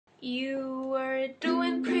You were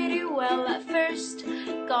doing pretty well at first,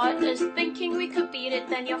 got us thinking we could beat it.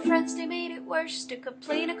 Then your friends, they made it worse. Took a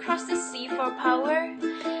plane across the sea for power,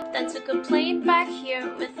 then took a plane back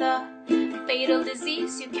here with a fatal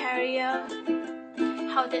disease you carry.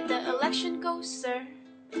 How did the election go, sir?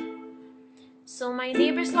 So my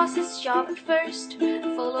neighbor's lost his job at first,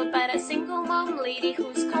 followed by that single mom lady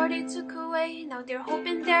whose car they took away. Now they're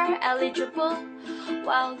hoping they're eligible,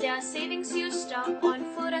 while their savings used up on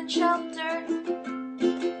food and shelter.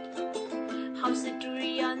 How's the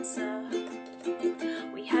jury answer?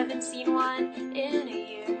 We haven't seen one in a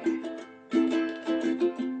year.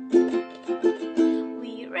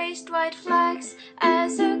 We raised white flags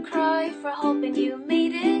as a cry for hoping you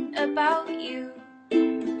made it about you.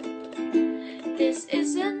 This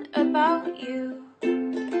isn't about you.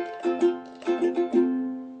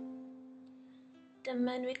 The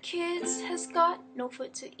man with kids has got no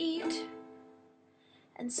food to eat,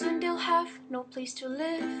 and soon they'll have no place to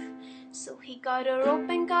live. So he got a rope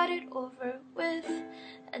and got it over with,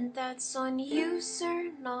 and that's on you, sir,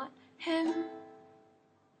 not him.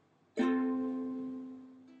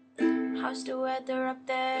 How's the weather up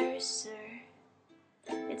there, sir?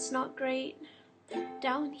 It's not great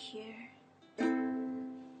down here.